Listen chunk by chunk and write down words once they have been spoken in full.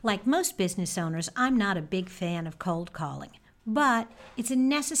Like most business owners, I'm not a big fan of cold calling, but it's a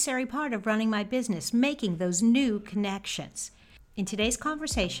necessary part of running my business, making those new connections. In today's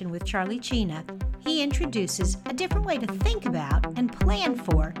conversation with Charlie Chena, he introduces a different way to think about and plan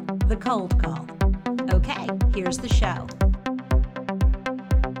for the cold call. Okay, here's the show.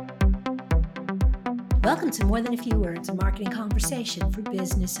 Welcome to More Than a Few Words, a marketing conversation for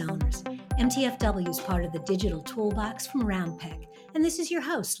business owners. MTFW is part of the digital toolbox from Roundpeg, and this is your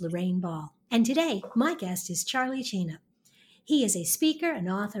host, Lorraine Ball. And today, my guest is Charlie Chena. He is a speaker, an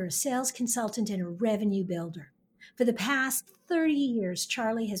author, a sales consultant, and a revenue builder. For the past 30 years,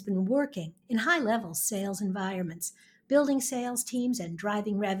 Charlie has been working in high-level sales environments, building sales teams and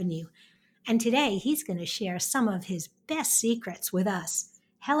driving revenue. And today, he's going to share some of his best secrets with us.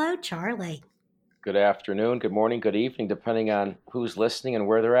 Hello, Charlie. Good afternoon, good morning, good evening, depending on who's listening and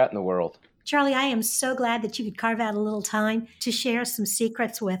where they're at in the world. Charlie, I am so glad that you could carve out a little time to share some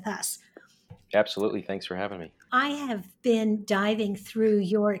secrets with us. Absolutely. Thanks for having me. I have been diving through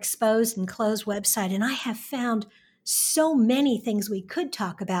your Exposed and Closed website, and I have found so many things we could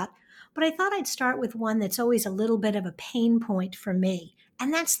talk about, but I thought I'd start with one that's always a little bit of a pain point for me,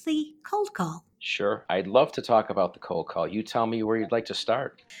 and that's the cold call. Sure. I'd love to talk about the cold call. You tell me where you'd like to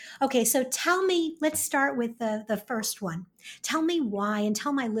start. Okay, so tell me, let's start with the first one. Tell me why, and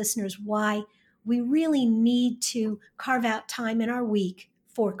tell my listeners why we really need to carve out time in our week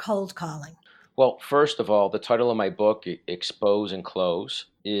for cold calling. Well, first of all, the title of my book, Expose and Close,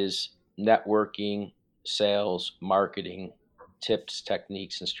 is Networking, Sales, Marketing, Tips,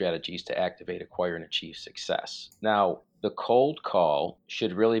 Techniques, and Strategies to Activate, Acquire, and Achieve Success. Now, the cold call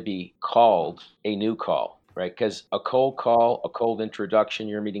should really be called a new call, right? Because a cold call, a cold introduction,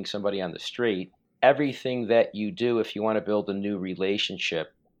 you're meeting somebody on the street, everything that you do if you want to build a new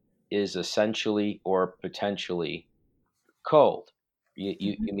relationship is essentially or potentially cold.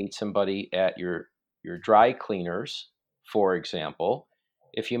 You meet somebody at your dry cleaners, for example.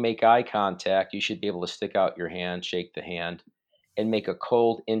 If you make eye contact, you should be able to stick out your hand, shake the hand, and make a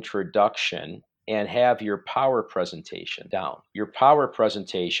cold introduction and have your power presentation down. Your power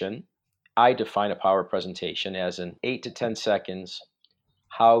presentation, I define a power presentation as in 8 to 10 seconds.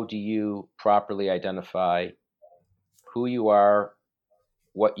 How do you properly identify who you are,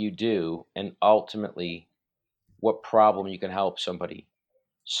 what you do, and ultimately what problem you can help somebody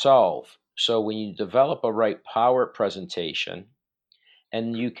solve? So when you develop a right power presentation,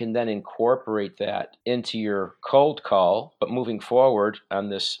 and you can then incorporate that into your cold call. But moving forward on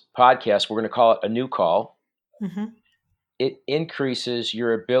this podcast, we're going to call it a new call. Mm-hmm. It increases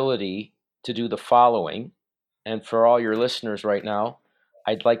your ability to do the following. And for all your listeners right now,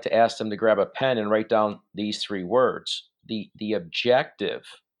 I'd like to ask them to grab a pen and write down these three words. The objective,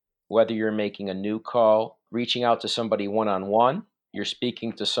 whether you're making a new call, reaching out to somebody one-on-one, you're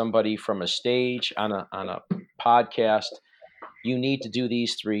speaking to somebody from a stage on a podcast, you need to do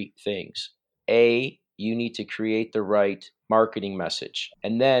these three things. A, you need to create the right marketing message.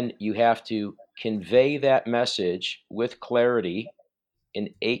 And then you have to convey that message with clarity in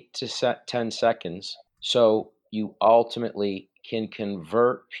 8 to 10 seconds so you ultimately can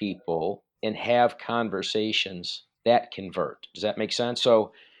convert people and have conversations that convert. Does that make sense?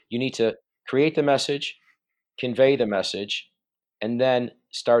 So you need to create the message, convey the message, and then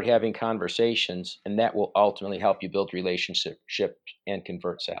start having conversations, and that will ultimately help you build relationships and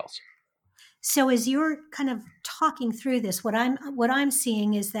convert sales. So as you're kind of talking through this, what I'm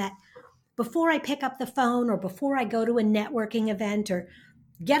seeing is that before I pick up the phone or before I go to a networking event or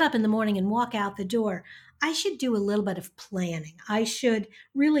get up in the morning and walk out the door, I should do a little bit of planning. I should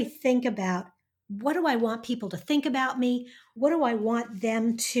really think about, what do I want people to think about me? What do I want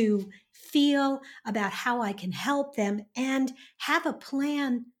them to feel about how I can help them, and have a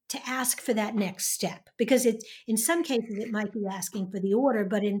plan to ask for that next step? Because in some cases, it might be asking for the order,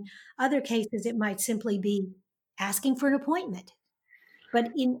 but in other cases, it might simply be asking for an appointment. But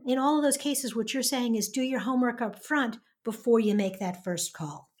in all of those cases, what you're saying is do your homework up front before you make that first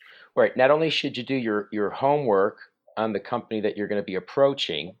call. Right. Not only should you do your homework on the company that you're going to be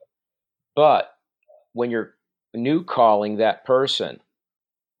approaching, but when you're new calling that person,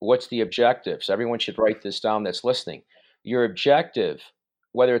 what's the objectives? Everyone should write this down that's listening. Your objective,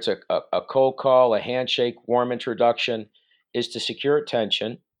 whether it's a cold call, a handshake, warm introduction, is to secure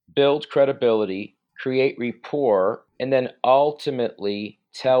attention, build credibility, create rapport, and then ultimately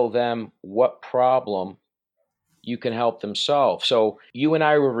tell them what problem you can help them solve. So you and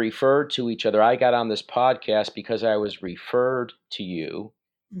I were referred to each other. I got on this podcast because I was referred to you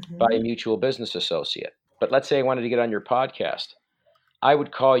by a mutual business associate. But let's say I wanted to get on your podcast. I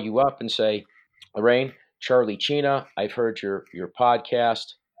would call you up and say, Lorraine, Charlie Chena, I've heard your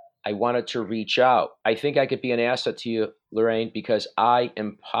podcast. I wanted to reach out. I think I could be an asset to you, Lorraine, because I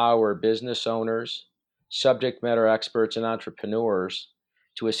empower business owners, subject matter experts, and entrepreneurs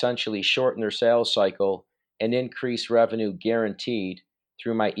to essentially shorten their sales cycle and increase revenue guaranteed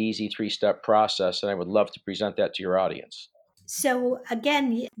through my easy 3-step process. And I would love to present that to your audience. So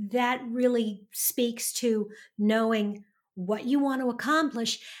again, that really speaks to knowing what you want to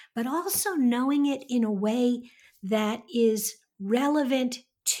accomplish, but also knowing it in a way that is relevant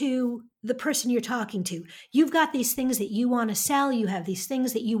to the person you're talking to. You've got these things that you want to sell, you have these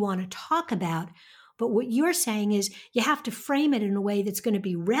things that you want to talk about, but what you're saying is you have to frame it in a way that's going to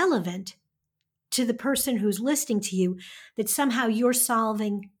be relevant to the person who's listening to you, that somehow you're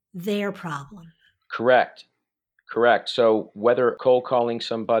solving their problem. Correct. So whether cold calling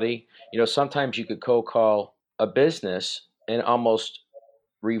somebody, sometimes you could cold call a business and almost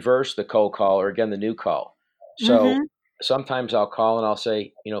reverse the cold call, or again, the new call. So sometimes I'll call and I'll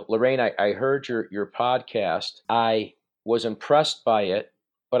say, Lorraine, I heard your podcast. I was impressed by it,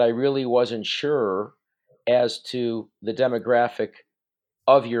 but I really wasn't sure as to the demographic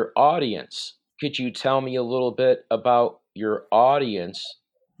of your audience. Could you tell me a little bit about your audience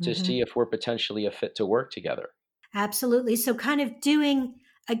to see if we're potentially a fit to work together? Absolutely. So kind of doing,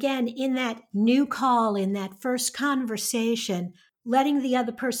 again, in that new call, in that first conversation, letting the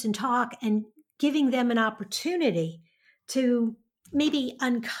other person talk and giving them an opportunity to maybe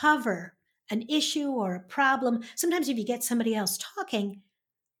uncover an issue or a problem. Sometimes if you get somebody else talking,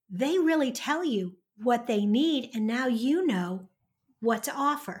 they really tell you what they need, and now you know what to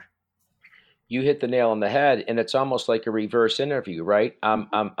offer. You hit the nail on the head, and it's almost like a reverse interview, right?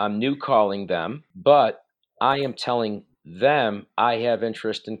 I'm new calling them, but I am telling them I have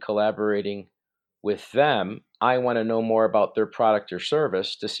interest in collaborating with them. I want to know more about their product or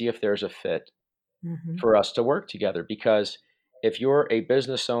service to see if there's a fit for us to work together. Because if you're a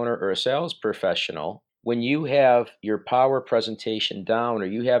business owner or a sales professional, when you have your power presentation down, or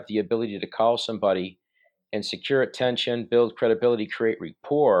you have the ability to call somebody and secure attention, build credibility, create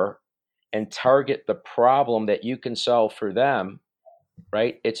rapport, and target the problem that you can solve for them,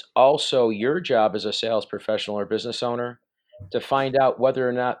 right? It's also your job as a sales professional or business owner to find out whether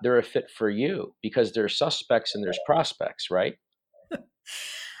or not they're a fit for you, because there's suspects and there's prospects, right?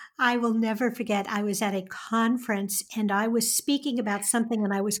 I will never forget, I was at a conference and I was speaking about something,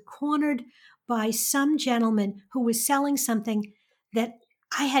 and I was cornered by some gentleman who was selling something that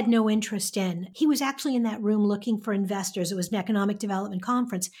I had no interest in. He was actually in that room looking for investors. It was an economic development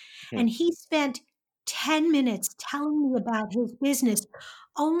conference. Hmm. And he spent 10 minutes telling me about his business,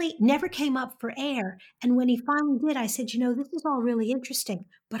 only never came up for air. And when he finally did, I said, this is all really interesting,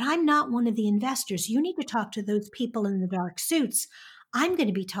 but I'm not one of the investors. You need to talk to those people in the dark suits. I'm going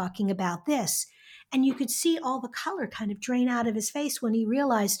to be talking about this. And you could see all the color kind of drain out of his face when he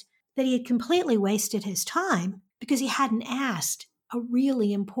realized that he had completely wasted his time because he hadn't asked a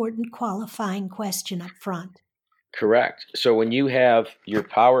really important qualifying question up front. Correct. So when you have your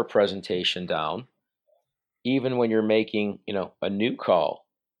power presentation down, even when you're making, a new call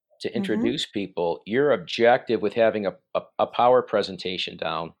to introduce people, your objective with having a power presentation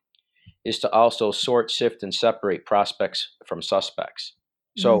down is to also sort, sift, and separate prospects from suspects.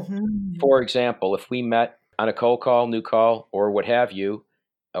 So, for example, if we met on a cold call, new call, or what have you,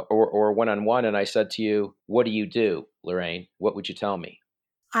 or one-on-one, and I said to you, what do you do, Lorraine? What would you tell me?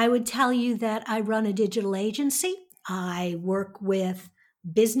 I would tell you that I run a digital agency. I work with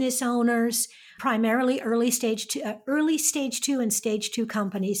business owners, primarily early stage 2 and stage 2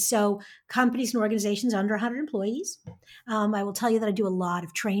 companies. So companies and organizations under 100 employees. I will tell you that I do a lot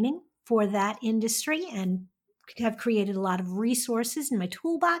of training for that industry and have created a lot of resources in my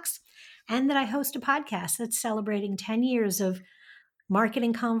toolbox, and that I host a podcast that's celebrating 10 years of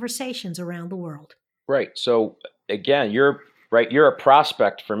marketing conversations around the world. Right. So again, you're a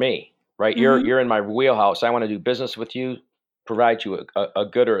prospect for me, right? You're in my wheelhouse. I want to do business with you, provide you a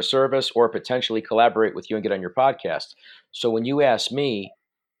good or a service, or potentially collaborate with you and get on your podcast. So when you ask me,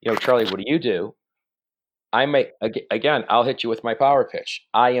 Charlie, what do you do? I'll hit you with my power pitch.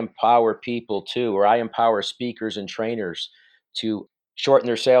 I empower people too, or I empower speakers and trainers to shorten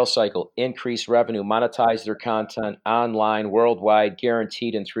their sales cycle, increase revenue, monetize their content online, worldwide,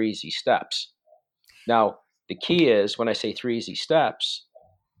 guaranteed in 3 easy steps. Now, the key is when I say 3 easy steps,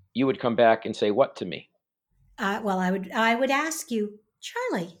 you would come back and say what to me? Well, I would ask you,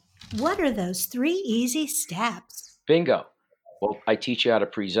 Charlie, what are those 3 easy steps? Bingo. Well, I teach you how to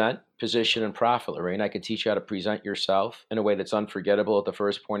present, position, and profit, Lorraine. I can teach you how to present yourself in a way that's unforgettable at the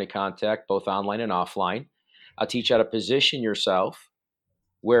first point of contact, both online and offline. I'll teach you how to position yourself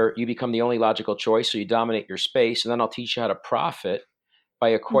where you become the only logical choice, so you dominate your space. And then I'll teach you how to profit by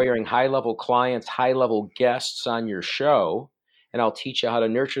acquiring high-level clients, high-level guests on your show, and I'll teach you how to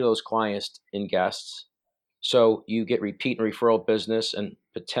nurture those clients and guests so you get repeat and referral business and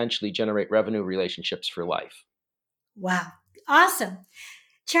potentially generate revenue relationships for life. Wow. Awesome.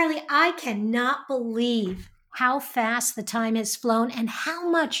 Charlie, I cannot believe how fast the time has flown and how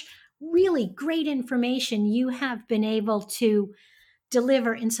much really great information you have been able to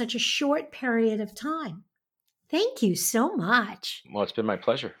deliver in such a short period of time. Thank you so much. Well, it's been my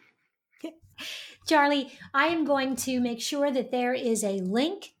pleasure. Charlie, I am going to make sure that there is a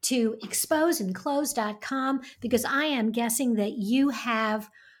link to exposeandclose.com because I am guessing that you have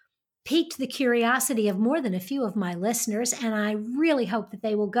piqued the curiosity of more than a few of my listeners, and I really hope that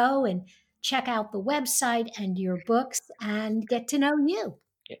they will go and check out the website and your books and get to know you.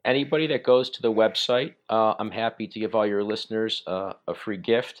 Anybody that goes to the website, I'm happy to give all your listeners a free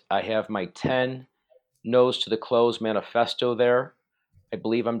gift. I have my 10 No's to the Close manifesto there. I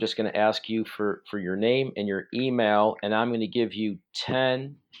believe I'm just going to ask you for your name and your email, and I'm going to give you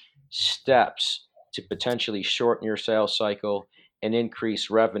 10 steps to potentially shorten your sales cycle and increase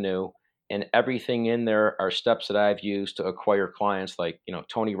revenue. And everything in there are steps that I've used to acquire clients like,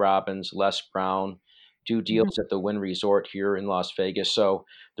 Tony Robbins, Les Brown, do deals at the Wynn Resort here in Las Vegas. So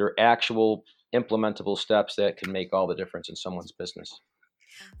they're actual implementable steps that can make all the difference in someone's business.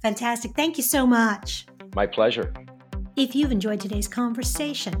 Fantastic. Thank you so much. My pleasure. If you've enjoyed today's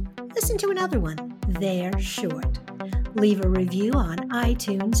conversation, listen to another one. They're short. Leave a review on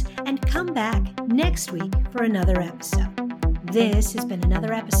iTunes and come back next week for another episode. This has been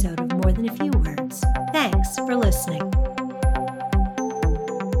another episode of More Than a Few Words. Thanks for listening.